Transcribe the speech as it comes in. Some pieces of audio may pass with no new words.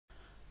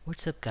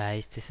What's up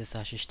guys, this is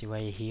Ashish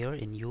here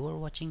and you are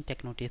watching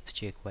Techno Tips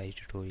Jquery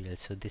tutorial.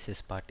 So this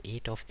is part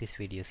 8 of this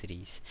video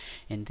series.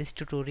 In this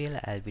tutorial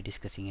I'll be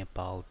discussing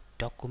about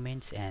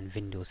documents and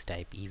Windows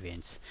type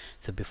events.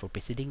 So before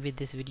proceeding with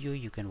this video,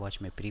 you can watch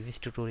my previous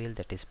tutorial,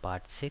 that is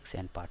part 6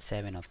 and part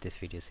 7 of this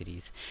video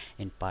series.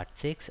 In part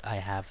 6 I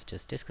have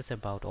just discussed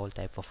about all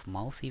type of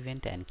mouse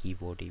event and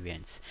keyboard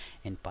events.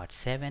 In part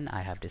 7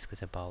 I have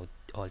discussed about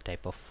all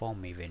type of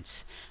form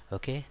events.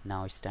 Okay,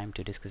 now it's time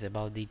to discuss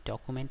about the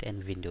document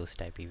and Windows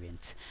type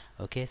events.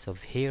 Okay, so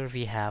here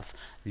we have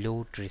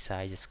load,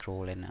 resize,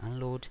 scroll and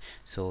unload.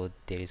 So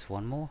there is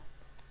one more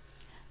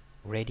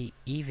ready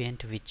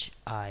event which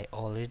I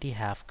already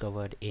have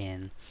covered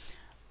in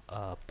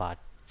part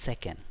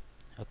second.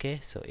 Okay,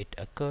 so it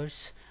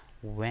occurs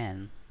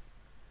when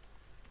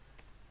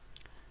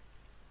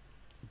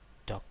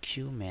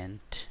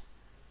document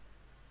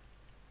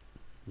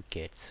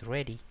gets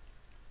ready.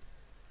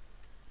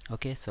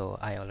 Okay, so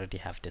I already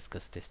have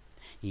discussed this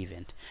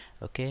event.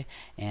 Okay,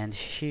 and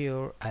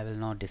here I will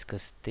not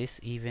discuss this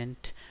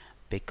event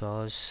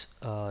because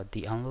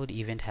the unload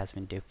event has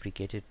been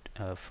deprecated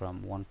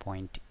from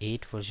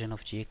 1.8 version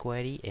of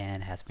jQuery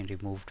and has been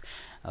removed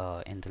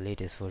in the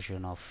latest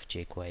version of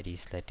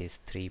jQuery's, that is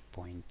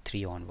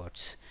 3.3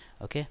 onwards.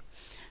 Okay,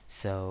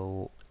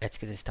 so let's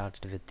get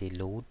started with the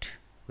load,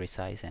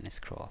 resize and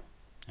scroll.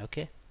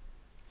 Okay,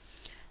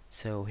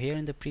 so here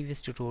in the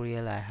previous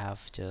tutorial I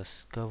have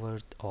just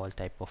covered all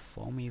type of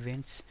form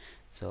events.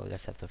 So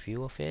let's have the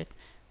view of it.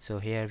 So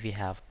here we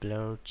have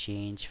blur,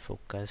 change,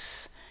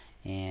 focus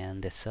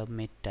and the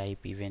submit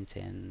type events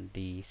and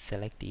the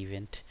select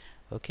event.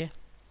 Okay,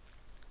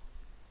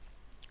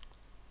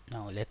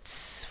 now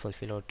let's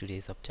fulfill our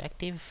today's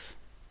objective.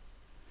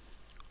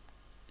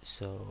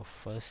 So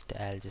first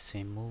I'll just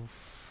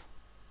remove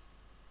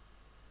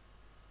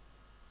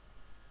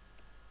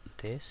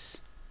this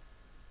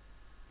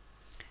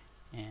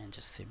and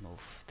just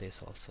remove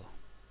this also.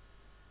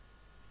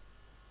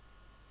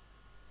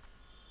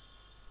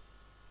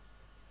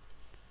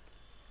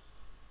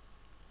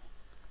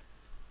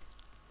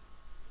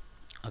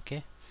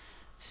 Okay,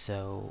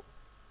 so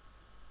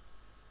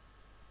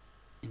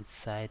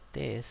inside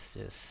this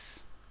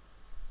just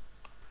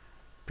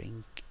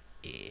bring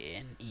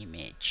an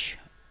image.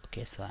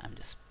 Okay, so I'm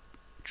just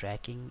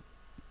dragging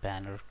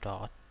banner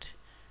dot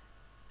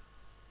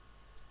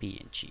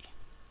png.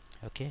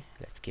 Okay,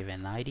 let's give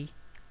an id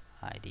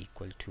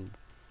equal to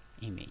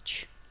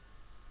image.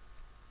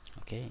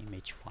 Okay,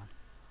 image 1.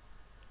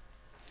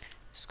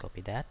 Just copy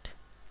that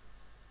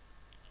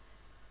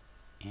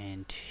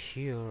and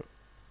here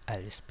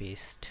I'll just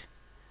paste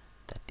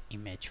that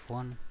image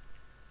 1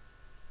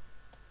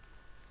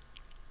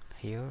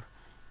 here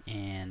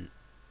and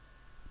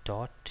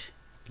dot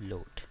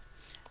load.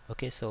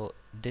 Okay, so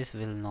this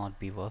will not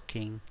be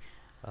working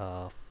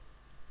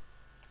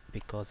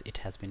because it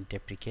has been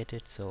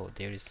deprecated, so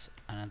there is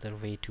another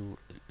way to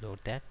load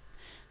that.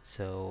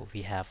 So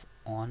we have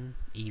on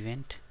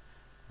event.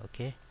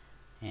 Okay,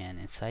 and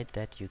inside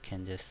that you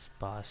can just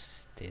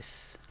pass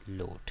this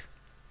load.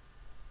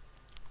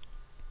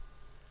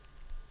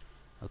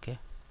 Okay,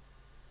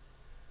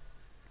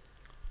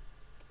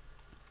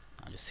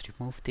 I'll just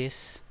remove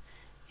this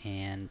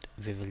and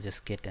we will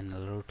just get an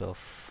alert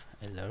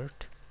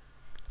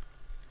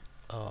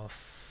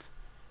of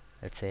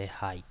let's say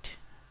height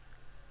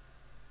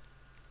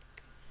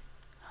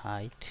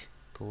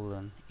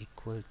colon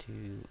equal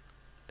to,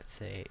 let's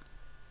say,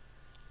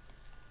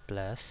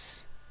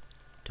 plus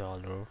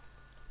dollar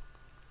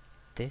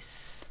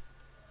this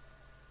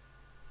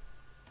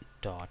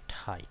dot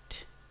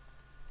height.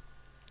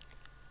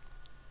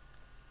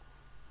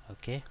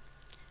 Okay,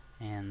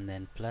 and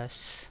then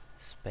plus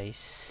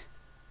space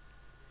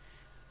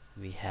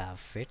we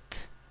have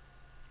width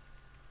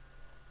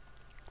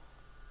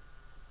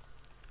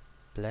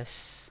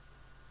plus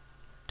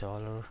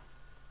dollar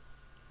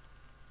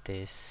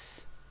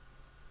this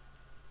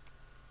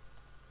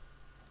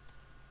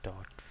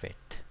dot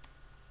width.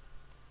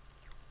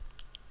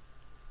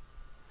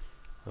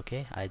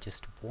 Okay, I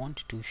just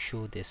want to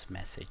show this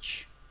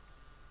message,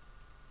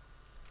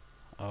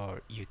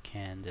 or you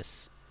can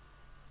just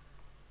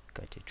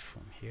cut it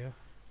from here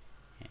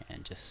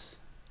and just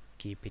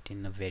keep it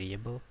in a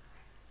variable,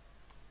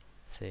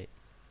 say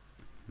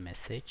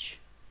message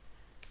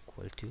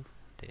equal to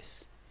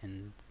this,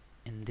 and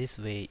in this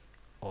way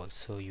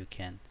also you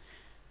can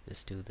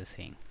just do the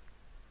thing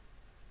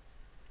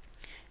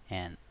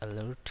and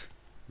alert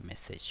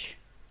message.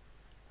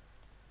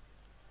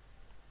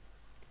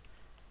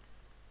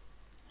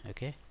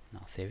 Okay,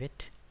 now save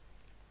it,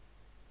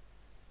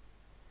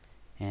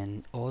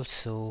 and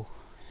also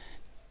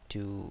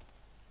to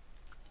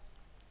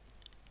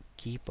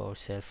keep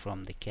ourselves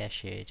from the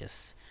cache,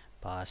 just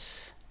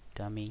pass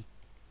dummy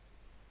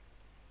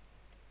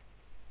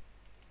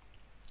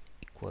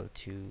equal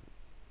to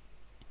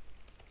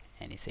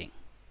anything.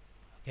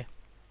 Okay,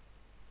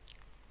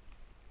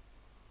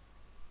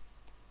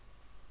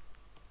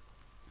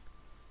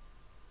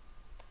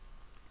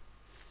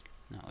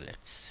 now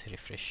let's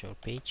refresh our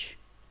page.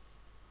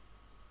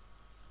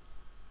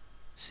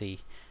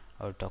 see,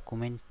 our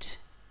document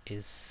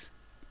is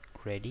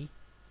ready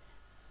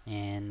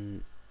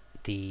and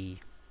the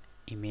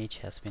image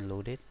has been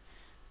loaded.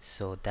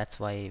 So that's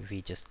why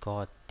we just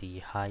got the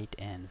height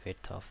and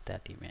width of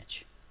that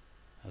image.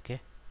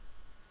 Okay,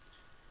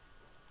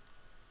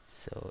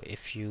 so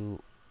if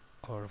you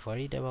are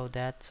worried about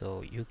that,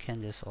 so you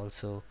can just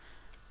also,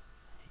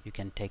 you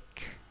can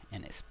take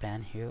an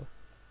span here,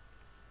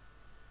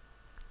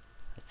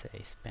 let's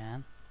say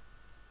span,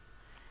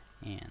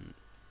 and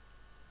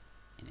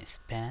in a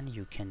span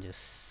you can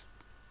just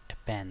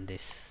append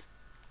this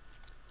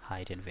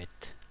height and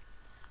width.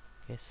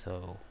 Okay,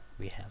 so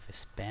we have a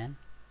span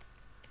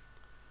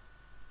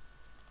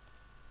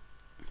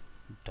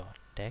dot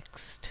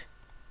text,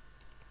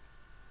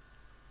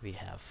 we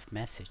have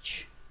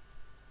message.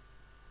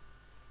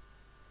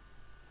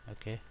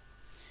 Okay,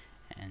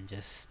 and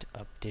just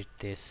update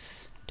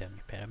this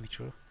dummy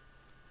parameter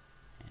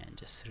and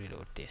just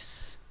reload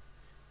this.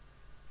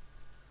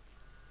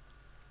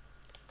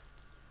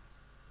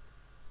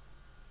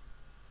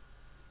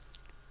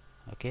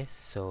 Okay,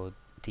 so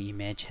the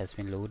image has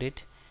been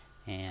loaded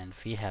and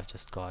we have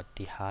just got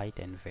the height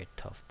and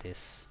width of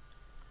this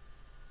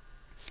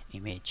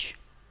image.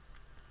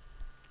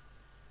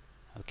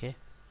 Okay,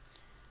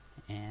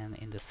 and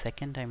in the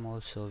second time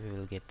also we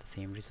will get the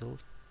same result.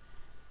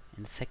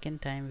 In the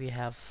second time we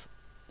have,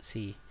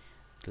 see,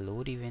 the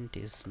load event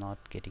is not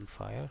getting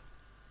fire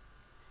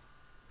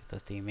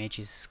because the image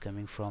is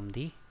coming from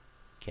the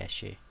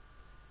cache.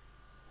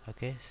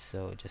 Okay,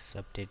 so just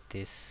update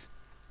this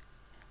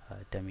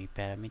dummy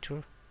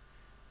parameter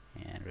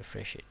and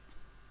refresh it.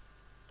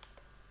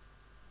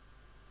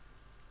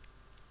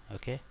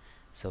 Okay,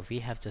 so we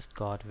have just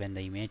got, when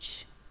the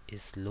image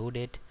is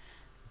loaded,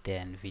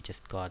 then we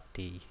just got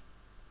the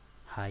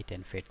height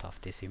and width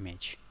of this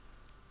image.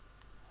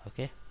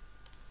 Okay,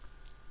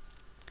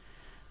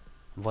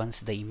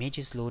 once the image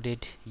is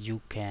loaded,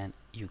 you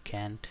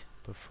can't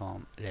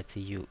perform, let's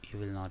say you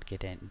will not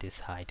get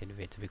this height and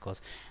width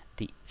because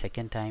the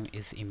second time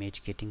is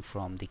image getting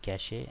from the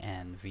cache,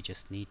 and we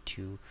just need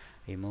to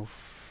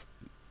remove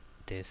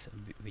this,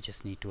 we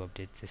just need to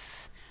update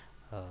this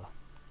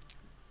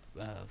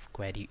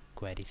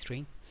query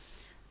string.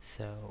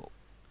 So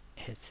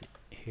it's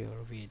here,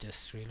 we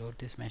just reload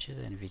this message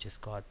and we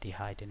just got the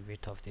height and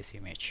width of this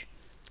image.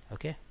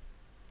 Okay,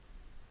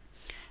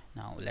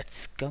 now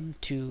let's come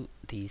to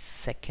the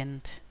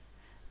second,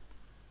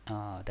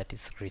 that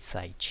is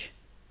resize.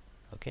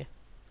 Okay,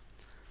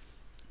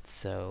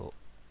 so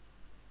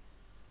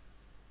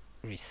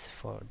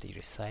for the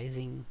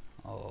resizing,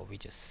 we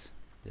just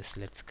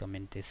let's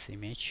comment this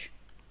image,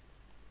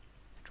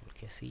 Control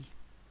KC,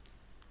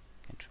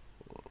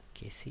 Control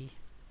KC.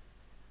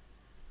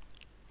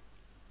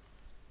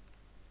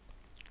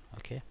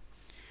 Okay,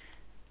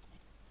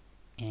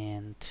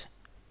 and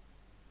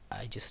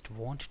I just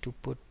want to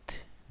put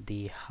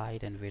the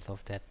height and width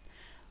of that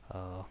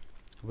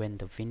when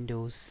the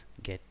windows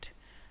get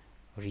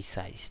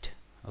resized.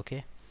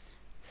 Okay,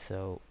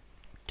 so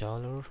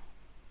dollar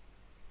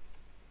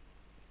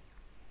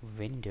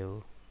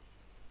window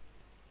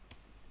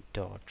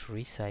dot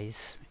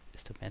resize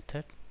is the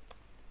method.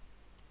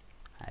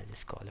 I'll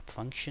just call a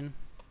function.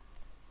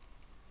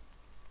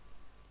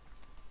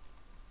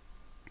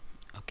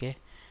 Okay,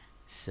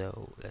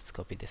 so let's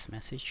copy this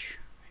message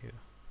here,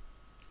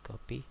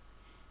 copy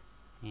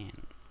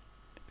and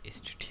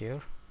paste it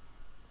here.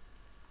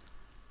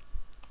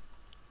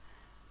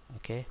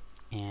 Okay,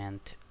 and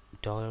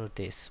dollar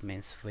this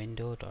means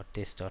window dot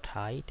this dot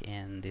height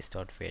and this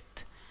dot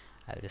width.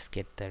 I'll just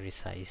get the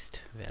resized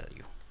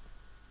value.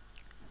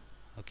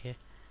 Okay,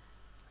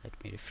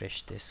 let me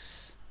refresh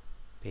this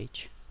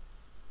page.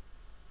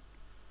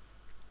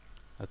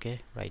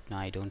 Okay, right now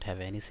I don't have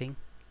anything.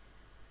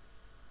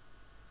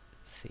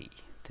 See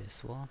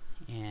this one,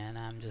 and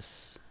I'm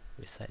just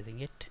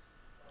resizing it.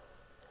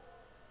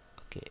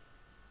 Okay,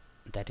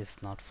 that is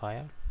not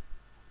fire.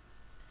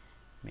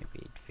 Maybe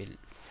it will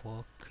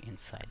work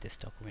inside this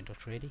document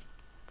already.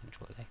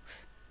 Control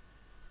X.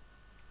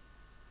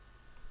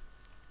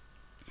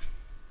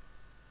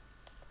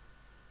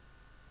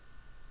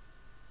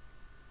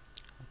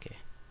 Okay,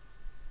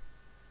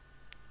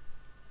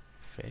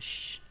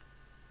 refresh.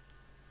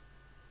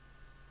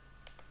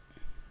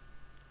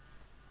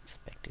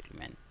 Inspect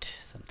element,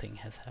 something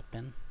has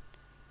happened,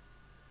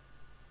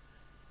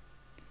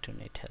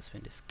 internet has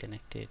been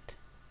disconnected.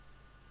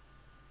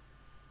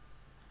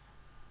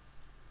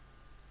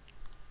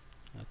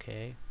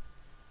 Okay,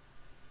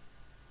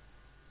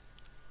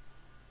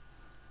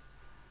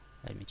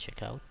 let me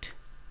check out.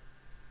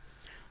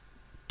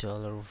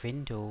 Dollar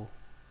window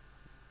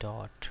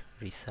dot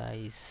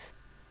resize,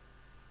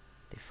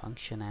 the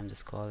function I'm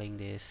just calling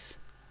this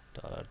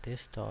dollar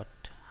this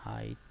dot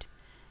height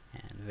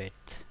and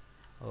width.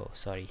 Oh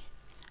sorry,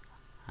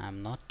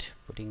 I'm not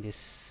putting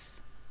this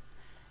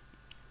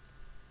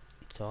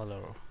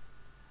dollar,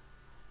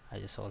 I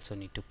just also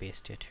need to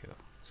paste it here.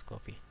 Let's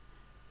copy,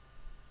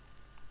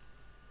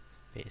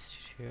 paste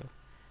it here,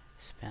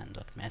 span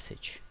dot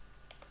message.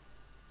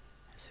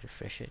 Let's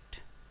refresh it.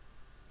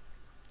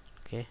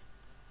 Okay,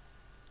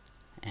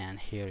 and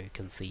here you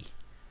can see,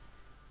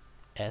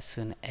 as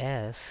soon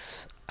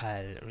as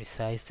I'll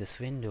resize this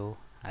window,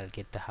 I'll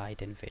get the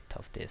height and width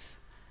of this.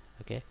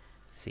 Okay,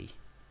 see,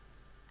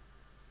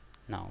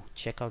 now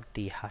check out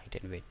the height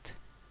and width.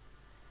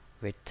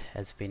 Width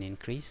has been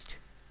increased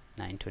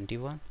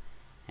 921,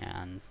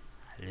 and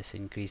I'll just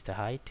increase the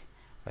height.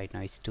 Right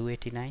now it's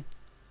 289.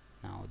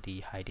 Now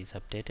the height is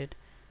updated.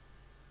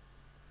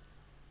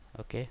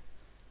 Okay,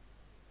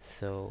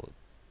 so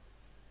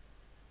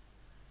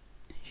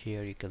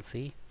here you can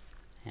see,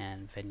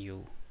 and when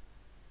you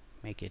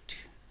make it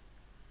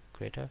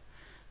greater,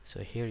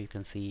 so here you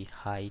can see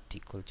height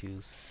equal to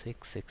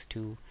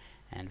 662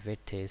 and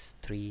width is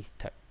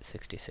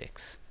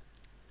 366.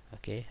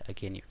 Okay,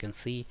 again you can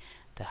see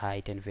the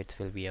height and width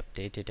will be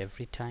updated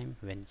every time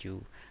when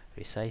you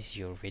resize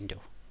your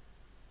window.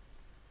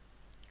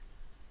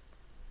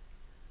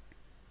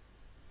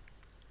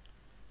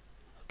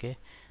 Okay,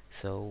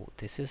 so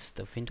this is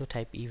the window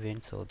type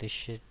event, so this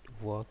should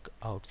work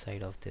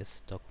outside of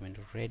this document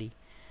already.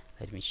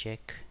 Let me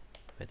check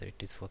whether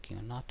it is working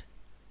or not.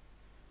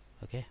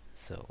 Okay,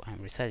 so I'm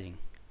resizing.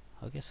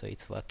 Okay, so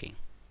it's working.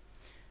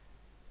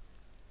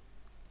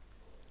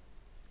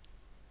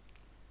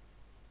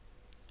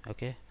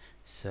 Okay,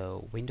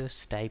 so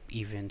Windows type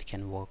event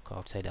can work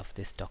outside of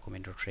this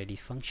document already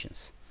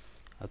functions.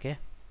 Okay,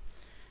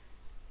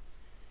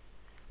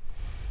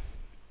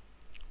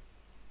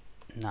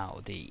 now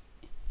the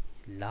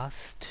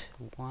last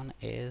one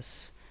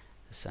is,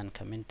 let's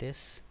uncomment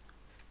this.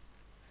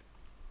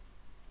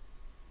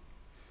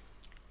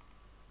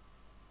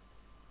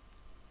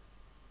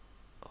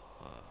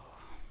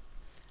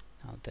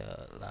 Now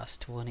the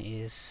last one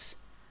is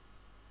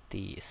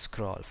the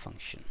scroll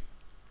function.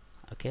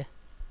 Okay,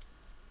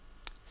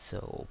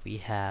 so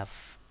we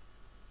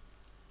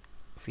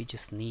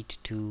just need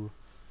to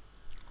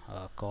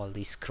call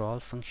the scroll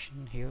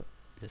function here.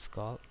 Just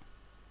call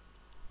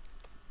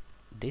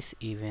this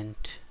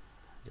event,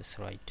 just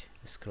write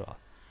scroll.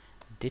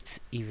 This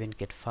event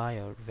get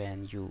fired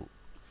when you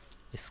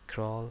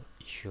scroll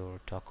your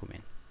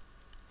document.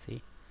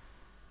 See,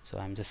 so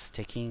I'm just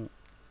taking,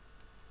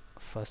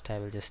 first I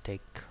will just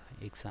take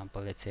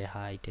example, let's say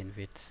height and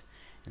width.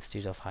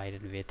 Instead of height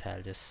and width,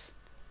 I'll just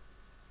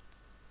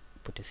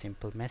put a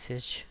simple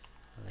message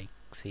like,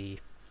 see,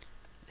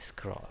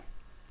 scroll.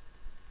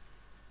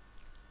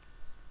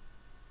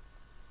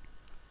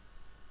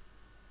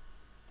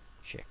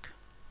 Check.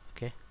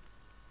 Okay,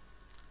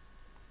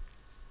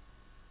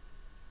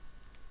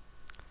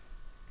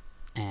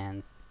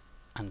 and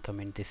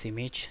uncomment this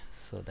image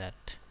so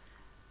that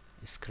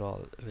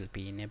scroll will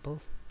be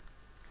enabled.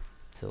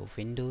 So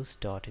windows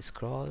dot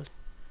scroll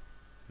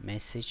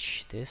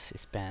message, this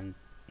span,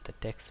 the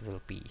text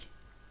will be,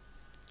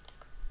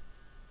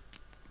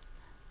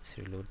 let's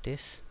reload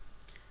this.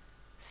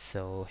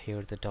 So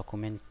here the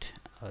document,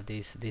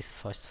 this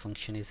first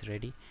function is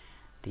ready.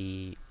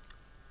 The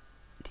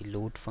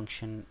load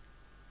function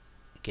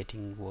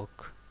getting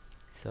work,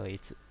 so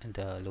it's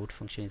the load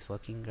function is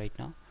working right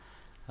now.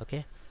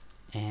 Okay,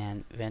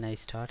 and when I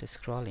start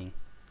scrolling,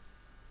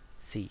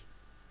 see,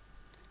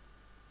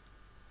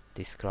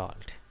 they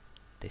scrolled,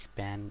 the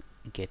span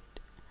get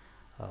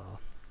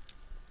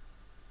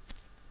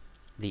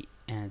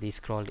the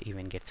scrolled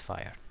event gets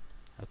fired.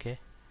 Okay,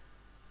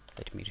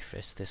 let me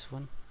refresh this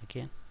one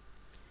again,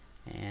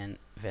 and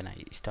when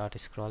I start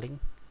scrolling,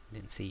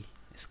 then see,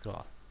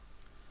 scroll.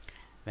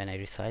 When I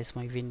resize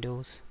my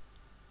windows,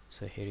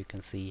 so here you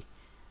can see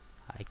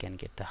I can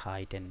get the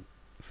height and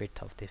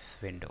width of this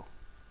window.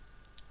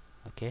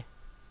 Okay,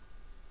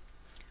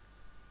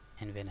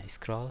 and when I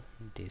scroll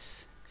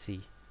this,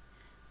 see,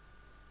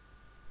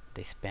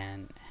 the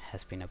span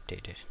has been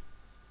updated.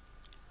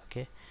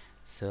 Okay,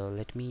 so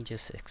let me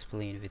just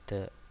explain with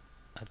a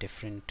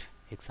different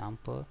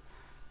example.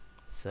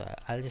 So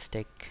I'll just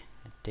take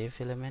a div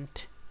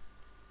element.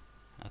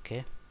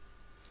 Okay,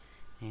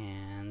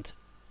 and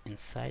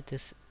inside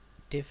this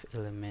div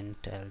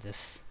element, I'll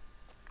just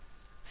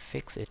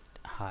fix it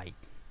height.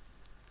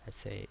 Let's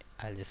say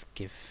I'll just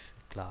give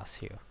a class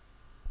here,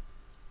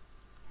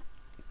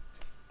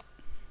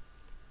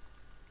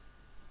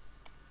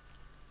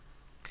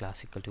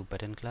 class equal to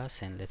button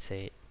class, and let's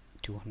say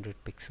 200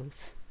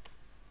 pixels,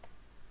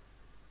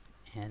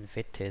 and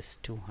width is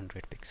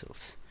 200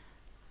 pixels.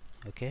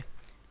 Okay,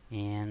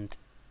 and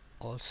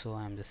also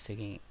I'm just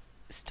taking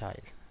style.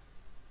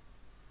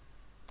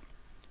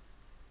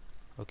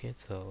 Okay,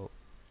 so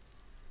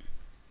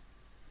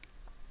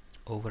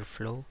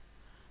overflow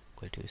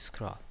equal to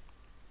scroll.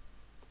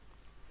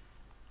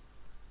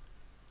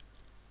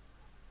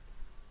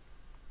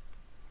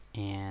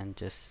 And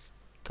just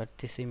cut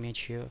this image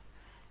here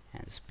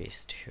and just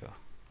paste here.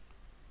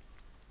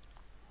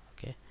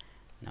 Okay,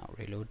 now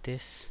reload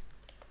this.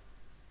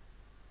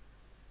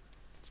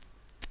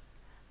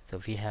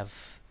 So we have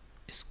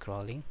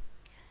scrolling,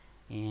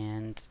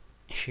 and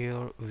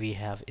here we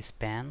have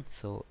span.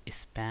 So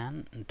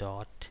span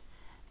dot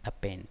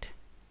append.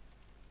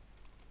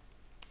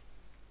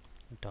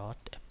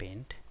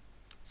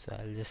 So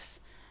I'll just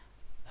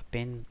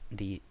append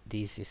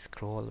this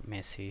scroll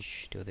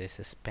message to this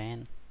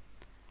span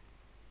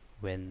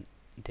when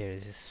there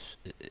is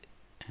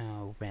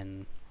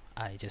when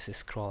I just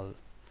scroll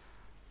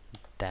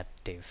that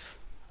div.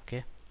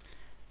 Okay,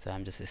 so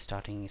I'm just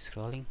starting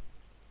scrolling.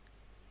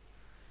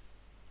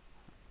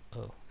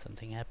 Oh,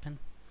 something happened.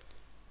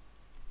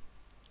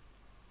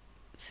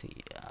 See,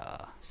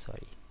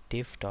 sorry,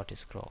 div dot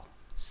scroll.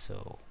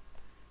 So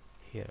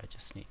here I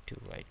just need to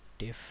write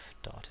div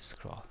dot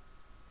scroll.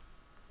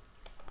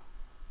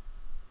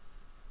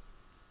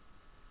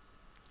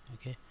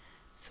 Okay,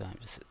 so I'm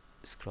just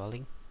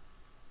scrolling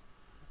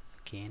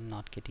again,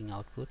 not getting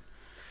output.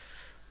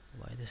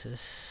 Why this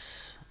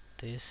is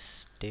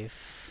this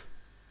div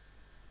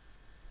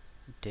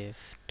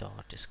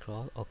dot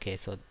scroll. Okay,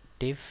 so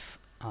div,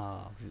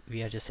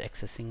 we are just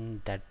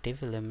accessing that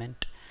div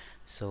element,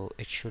 so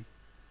it should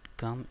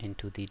come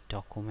into the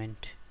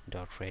document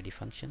dot ready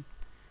function.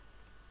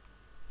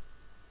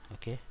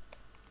 Okay,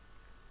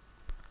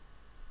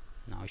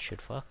 now it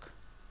should work.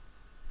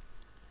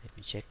 Let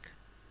me check.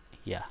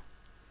 Yeah,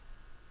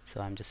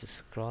 so I'm just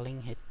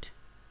scrolling it.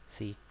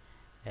 See,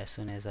 as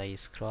soon as I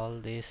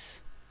scroll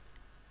this,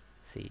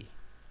 see,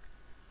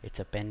 it's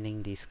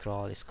appending the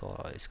scroll.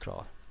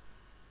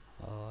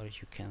 Or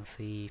you can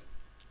see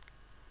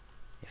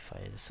if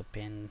I just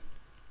append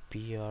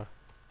peer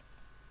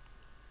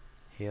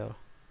here,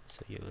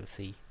 so you will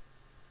see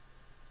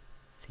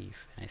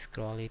if I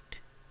scroll it,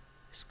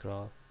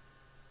 scroll.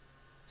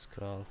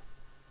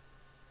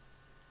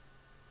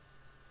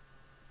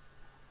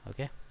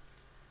 Okay,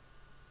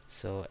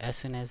 so as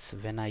soon as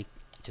when I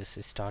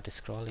just start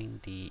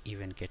scrolling, the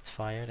event gets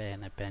fired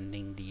and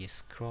appending the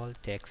scroll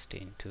text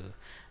into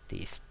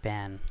the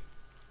span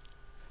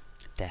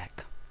tag.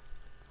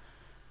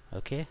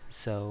 Okay,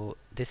 so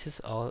this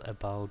is all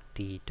about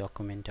the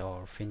document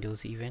or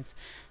Windows events.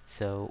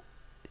 So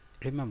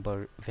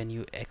remember, when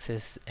you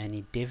access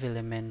any div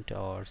element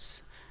or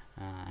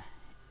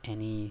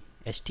any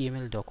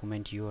HTML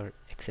document you are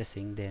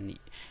accessing, then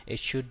it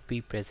should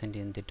be present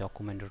in the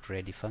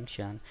document.ready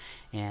function.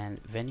 And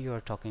when you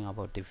are talking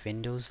about the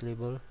Windows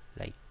label,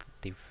 like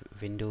the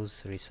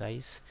Windows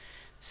resize,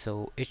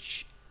 so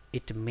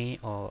it may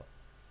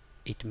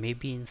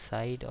be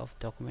inside of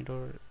document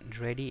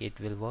already, it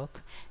will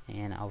work,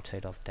 and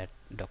outside of that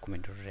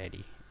document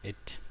already,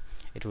 it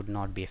would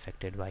not be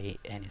affected by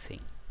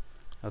anything.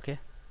 Okay,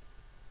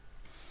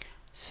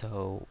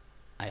 so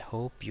I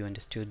hope you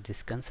understood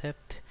this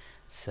concept.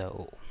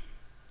 So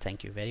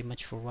thank you very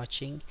much for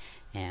watching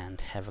and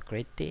have a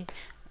great day.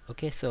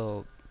 Okay,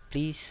 so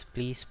please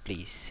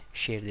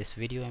share this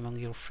video among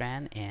your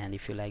friends, and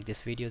if you like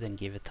this video, then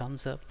give a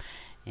thumbs up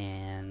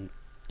and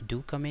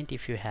do comment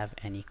if you have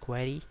any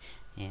query.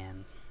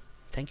 And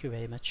thank you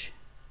very much.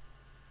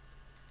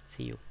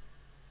 See you.